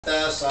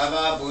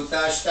Sava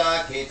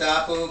bhutashta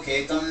ketapu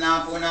ketam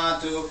na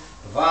punatu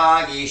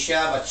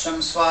vagisha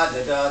vacham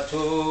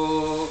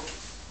swadadatu.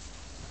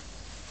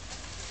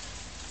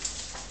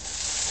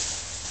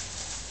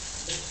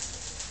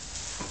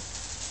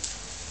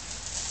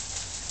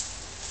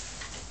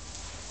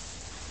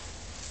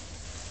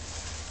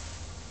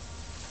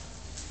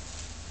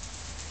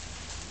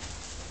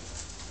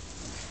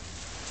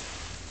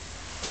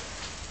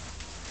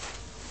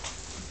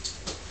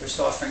 First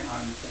offering, I'm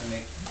going to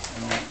make a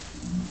moment.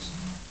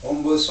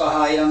 Om Bhu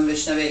Swahayam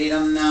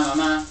Vishnavehiram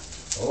Namama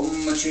Om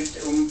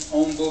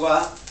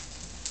Bhuva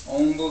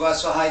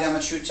Swahayam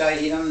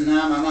Achutahiram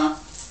Namama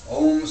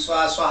Om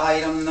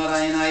Swahayam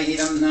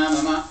Narayanahiram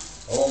Namama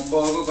Om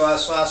Bhuva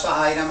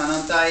Swahayam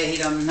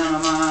Anantahiram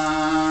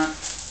Namama.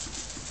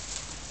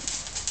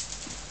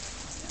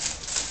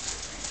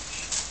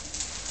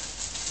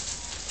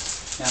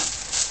 Now,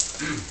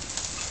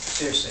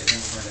 seriously,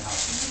 don't burn the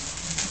house.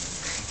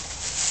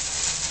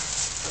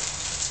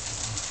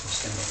 It's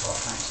going to make all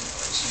kinds of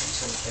noise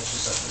until it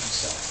catches up with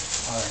itself.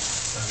 All right.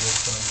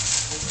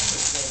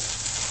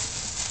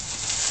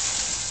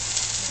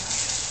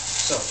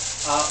 So,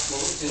 what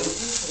we'll do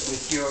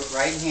with your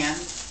right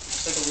hand,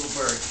 it's like a little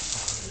bird.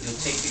 You'll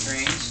take the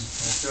grains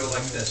and throw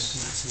like this.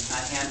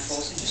 Not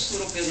handfuls, and just a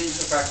little bit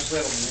into the practice.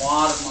 We have a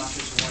lot of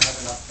mantras, we won't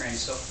have enough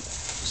grains, so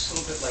just a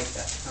little bit like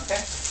that.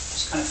 Okay?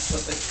 Just kind of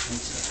flip it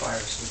into the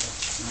fire as we go.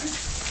 All right?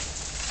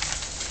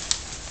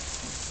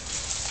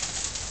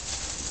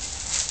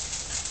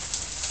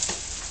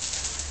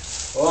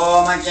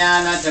 Om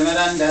Jnana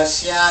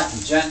Tamarandasya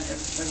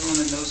everyone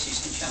that knows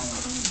these can channel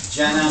on.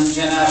 Janam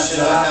Jana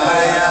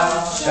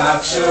Shalakaya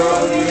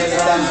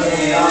Chakshurumilitam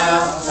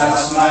Yena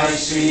Tasmai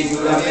Shri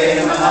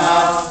Gurave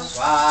Namaha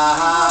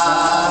Swaha.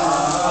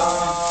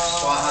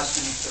 Swaha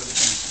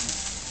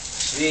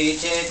Shri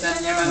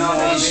Chaitanya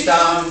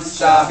Manobhishtam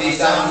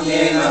Stapitam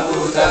Yena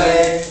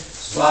Bhutale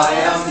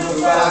Swayam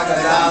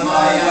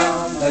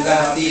Purvakadamayam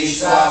Dagati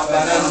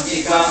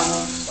Swapadantikam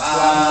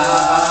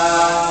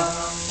Swaha.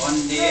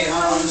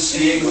 Vandeham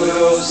Sri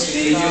Guru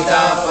Sri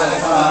Yuta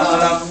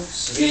Padakamalam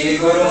Sri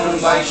Gurun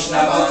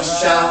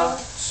Vaishnavanscha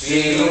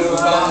Sri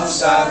Rupam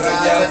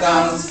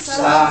Sagrajatam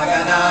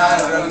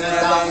Sahagana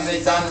Raghunatam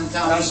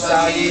Vitantam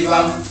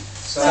Sahivam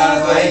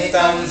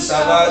Sarvaitam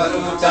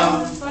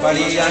Savadrutam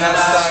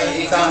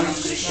Parijanasaitam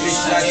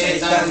Krishna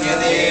Chaitanya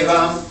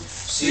Devam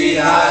Sri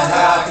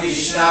Radha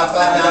Krishna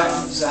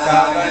Padam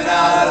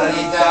Sahagana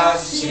Lalita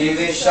Sri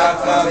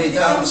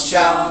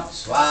Vishakhavitamscha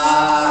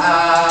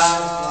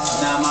Swaha.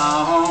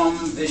 Namahom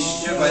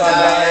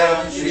Vishnupadaya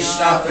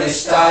Krishna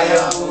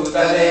Prestaya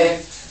Bhutale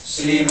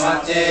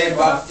Srimate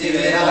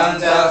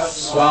Bhaktivedanta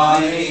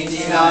Swami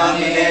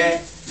Namine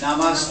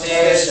Namaste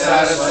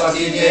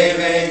Saraswati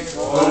Deve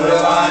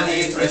Gauravani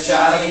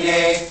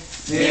Pracharine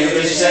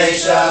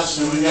Nirvishesha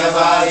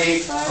Sunyavari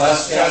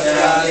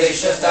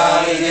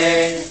Paschatadeshatarine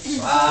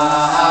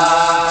Swaha.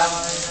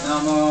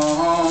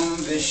 Namohom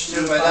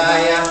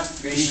Vishnupadaya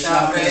Krishna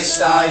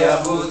Prestaya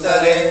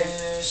Bhutale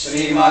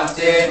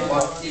Srimate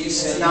Bhakti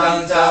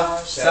Siddhanta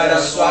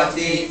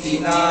Saraswati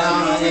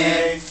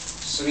Namine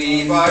Sri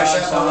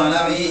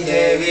Varshavanavi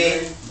Devi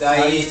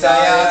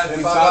Daitaya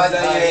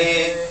Kripadaye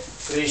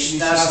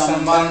Krishna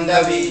Sambandha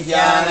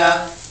Vidyana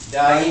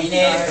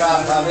Daine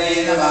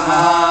Prabhave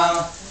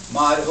Namaha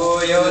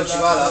Margoyo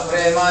Jvala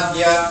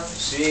Premadya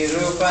Sri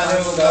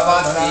Rupanuga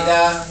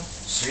Bhaktida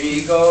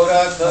Sri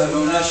Gaura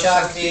Karuna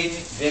Shakti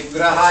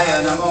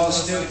Vigrahaya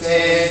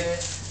Namostute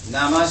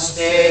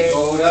Namaste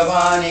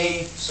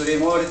Gauravani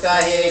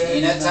Surimurtahe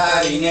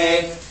Dinatarine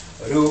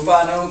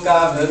Rupanuka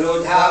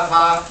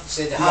Virudhapa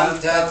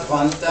Siddhanta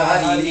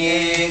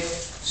Dvantaharine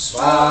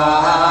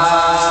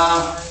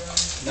Swaha.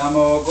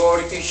 Namo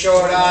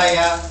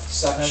Gaurkishoraya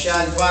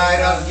Sakshat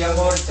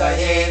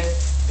Vairavyamurtahe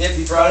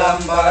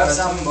Vipralambara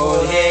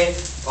Sambodhe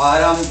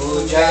Param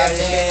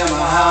Pujayate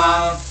Namaha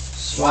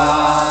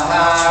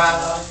Swaha.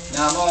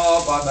 Namo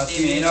Bhakti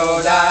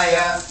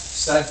Vinodaya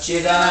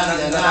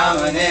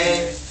Satchidanandanamane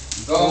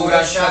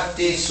Gaura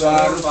Shakti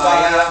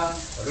Swarupaya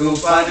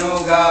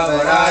Rupanuga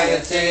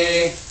Varayate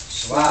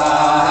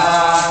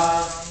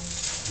Swaha.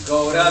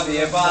 Gaura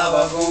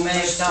Vyabhava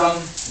Bhumeshtam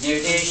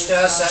Nirdishta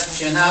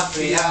Satchana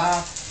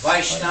Priya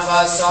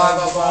Vaishnava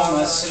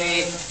Sarvabhauma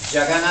Sri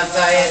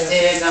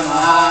Jagannatayate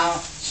Namaha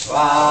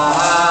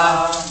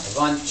Swaha.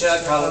 Vancha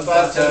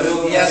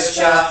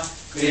Kalpatarubhyascha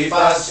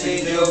Kripa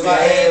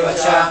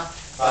Sindhubhaevacha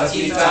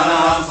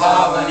Patitanam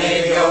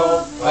Pavanebhyo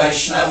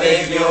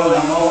Vaishnavebhyo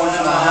Namo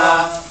Namaha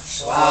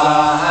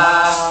Swaha.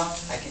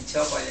 I can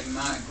tell by the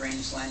amount of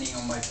grains landing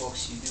on my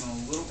books, you're doing a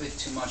little bit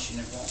too much and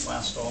it won't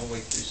last all the way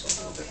through, so a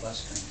little bit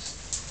less grains.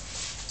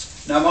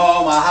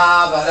 Namo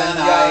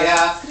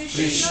Mahabaranaya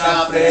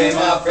Krishna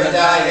Prema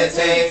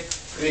Pradayate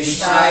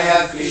Krishnaya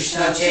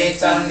Krishna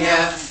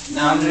Chaitanya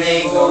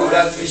Namne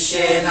Gaura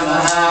Krishe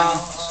Namaha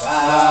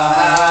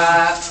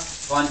Swaha.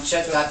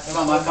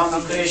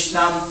 Panchatattvamakam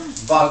Krishnam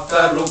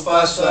Bhakta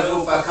Rupa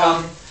Swarupakam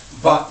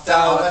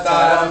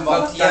Bhaktavataram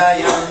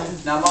Bhaktyayam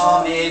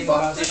Namami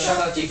Bhakti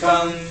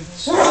Shaktikam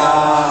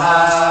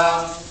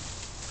Swaha.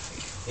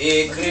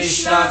 He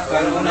Krishna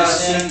Karuna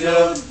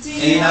Sindhu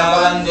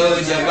Dinabandhu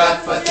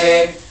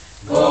Jagatpate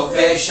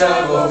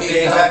Gopesha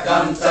Gopika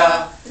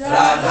Kanta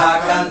Radha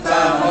Kanta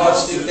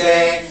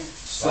Mostute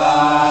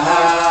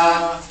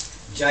Swaha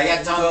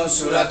Jayatam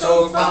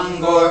Surato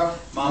Pangur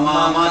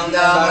Mama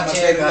Manda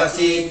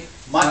Mategati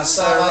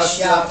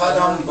Matsarasya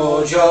Padam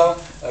Bojo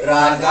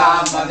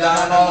Radha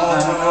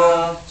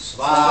Madano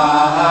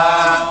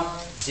Swaha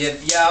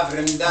Divya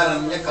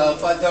Vrindaram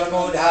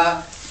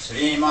Yakalpadamudha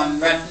Sriman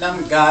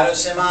Ratnam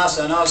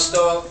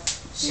Garasimasanasto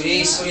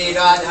Sri Sri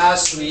Radha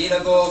Sri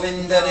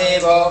Govinda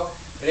Devo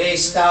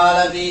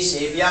Prestalavi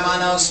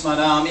Sevyamanos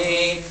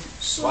Manami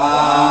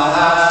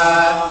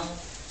Swaha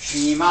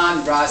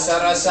Shriman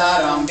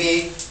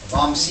Rasarasarambi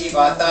Vamsi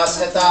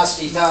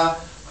Vatasatastita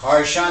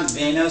Harshan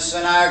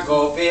Venusanar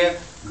Gopir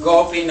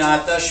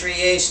Gopinata Shri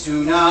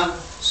Estuna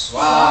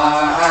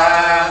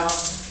Swaha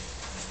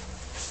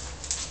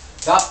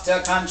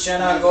Tapta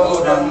Kanchana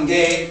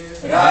Gaurange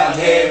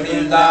Radhe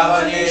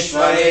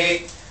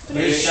Vrindavaneshwari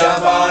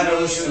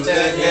Vrishabhanu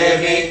Shuta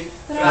Devi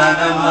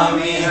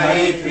Pranamami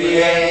Hari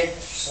Priye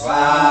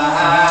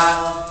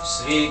Swaha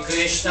Sri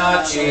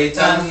Krishna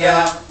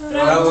Chaitanya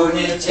Prabhu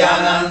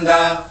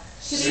Nityananda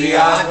Sri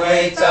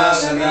Advaita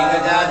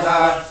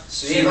Samigadadhar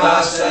Sri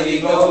Vasavi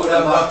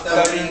Gaura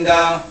Bhakta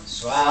Vrinda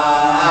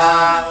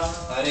Swaha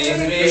Hare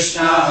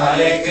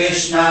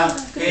Krishna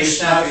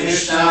Krishna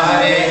Krishna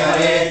Hare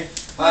Hare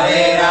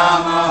Hare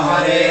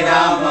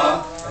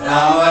Rama,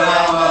 Rama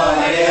Rama,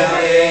 Hare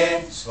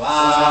Hare.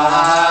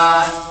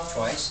 Swaha.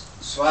 Twice.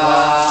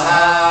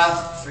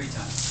 Swaha. 3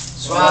 times.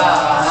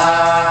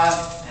 Swaha.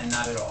 And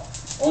not at all.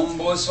 Om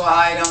Bhu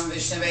Swahayam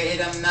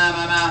Vishnavehidam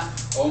Namama.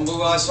 Om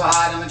Bhuva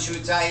Swahayam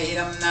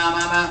Chutayhidam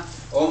Namama.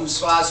 Om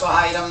Swa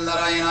Swahayam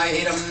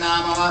Narayanahidam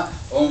Namama.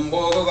 Om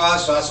Bhuva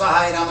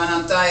Swahayam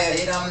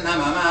Anantayahidam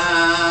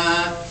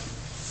Namama.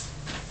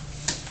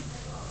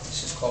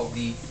 This is called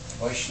the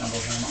Vaishnava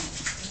Homa.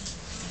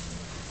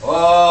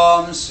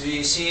 Om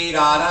Sri Sri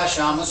Radha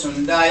Shama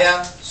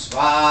Sundaya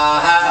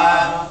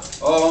Swaha.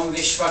 Om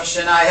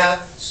Vishwakshanaya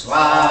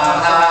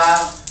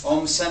Swaha.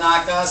 Om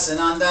Sanaka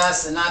Sananda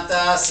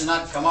Sanata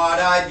Sanat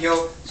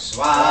Kamarabhyo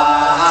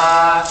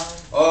Swaha.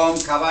 Om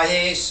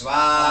Kavahe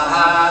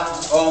Swaha.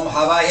 Om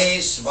Havahe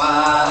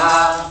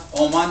Swaha.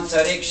 Om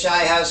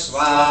Antarikshaya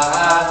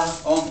Swaha.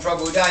 Om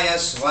Prabhudaya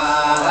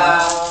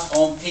Swaha.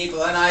 Om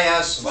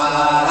Peoplanaya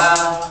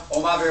Swaha.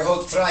 Om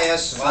Avirhotraya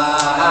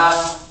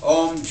Swaha.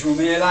 Om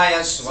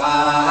Jumilaya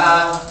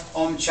Swaha.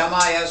 Om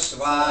Chamaya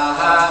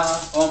Swaha.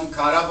 Om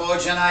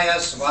Karabhojanaya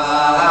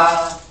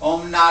Swaha.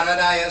 Om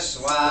Naradaya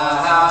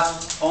Swaha.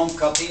 Om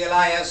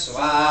Kapilaya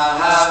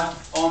Swaha.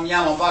 Om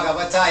Yama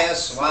Bhagavataya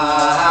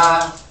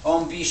Swaha.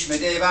 Om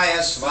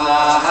Bhishmadevaya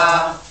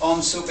Swaha.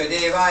 Om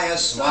Sukadevaya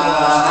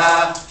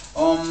Swaha.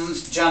 Om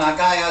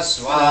Janakaya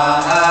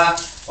Swaha.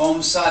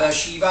 Om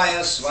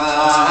Sadashivaya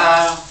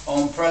Swaha.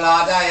 Om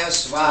Praladaya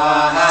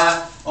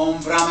Swaha. Om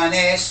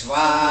Brahmane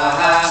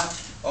Swaha.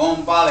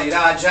 Om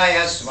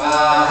Balirajaya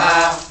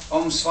Swaha.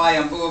 Om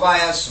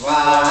Swayambhuvaya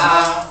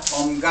Swaha.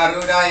 Om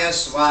Garudaya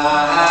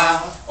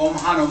Swaha. Om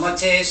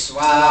Hanumate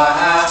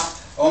Swaha.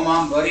 Om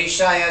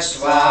Ambarishaya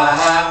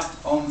Swaha.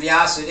 Om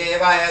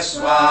Vyasadevaya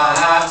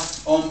Swaha.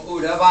 Om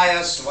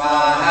Udavaya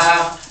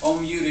Swaha.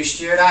 Om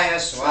Yudhishthiraya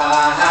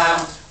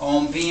Swaha.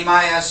 Om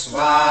Bhimaya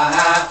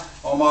Swaha.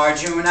 Om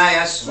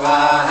Arjunaya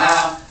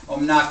Swaha.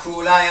 Om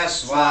Nakulaya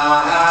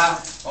Swaha.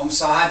 Om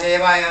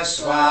Sahadevaya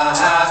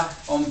Swaha.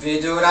 Om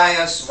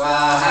Viduraya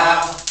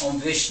Swaha. Om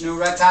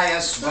Vishnurataya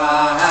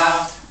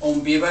Swaha.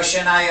 Om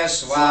Vibhashanaya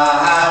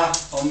Swaha.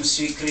 Om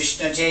Sri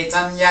Krishna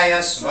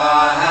Chaitanyaya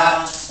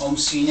Swaha. Om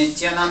Sri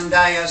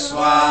Nityanandaya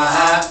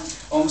Swaha.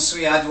 Om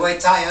Sri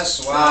Advaitaya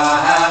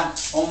Swaha.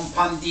 Om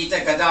Pandita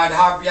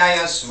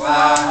Gadadhabhyaya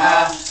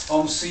Swaha.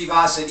 Om Sri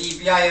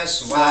Vasadivya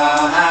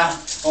Swaha.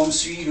 Om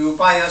Sri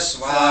Rupaya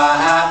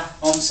Swaha.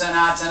 Om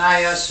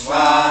Sanatanaya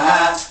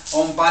Swaha.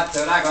 Om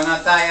Bhatta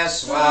Raghunataya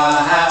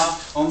Swaha.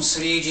 Om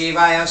Sri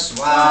Jivaya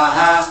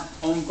Swaha.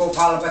 Om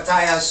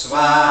Gopalbhataya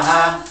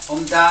Swaha.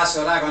 Om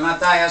Dasa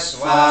Raghunataya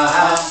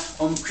Swaha.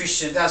 Om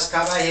Krishna Das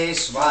Kavahe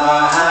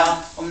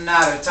Swaha. Om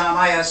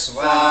Narottamaya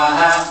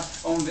Swaha.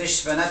 Om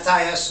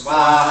Vishvanataya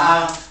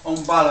Swaha. Om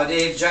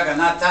Baladev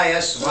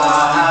Jagannataya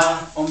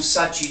Swaha. Om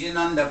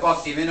Sachidananda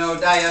Bhakti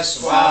Vinodaya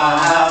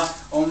Swaha.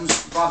 Om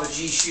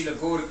Babaji Srila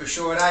Gaura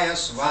Kishoraya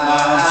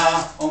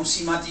Swaha. Om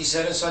Srimati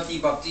Saraswati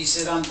Bhakti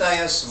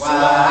Siddhantaya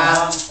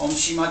Swaha. Om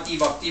Srimati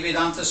Bhakti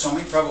Vedanta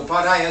Swami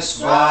Prabhupadaya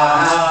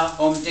Swaha.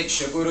 Om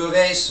Diksha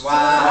Guruve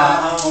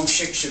Swaha. Om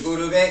Shiksha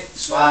Guruve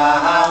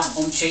Swaha.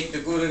 Om Chaitya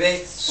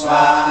Guruve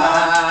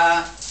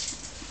Swaha.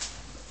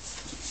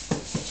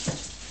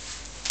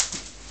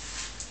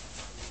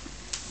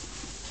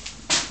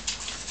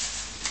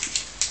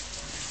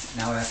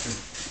 Now, after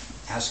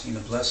asking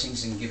the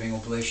blessings and giving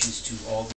oblations to all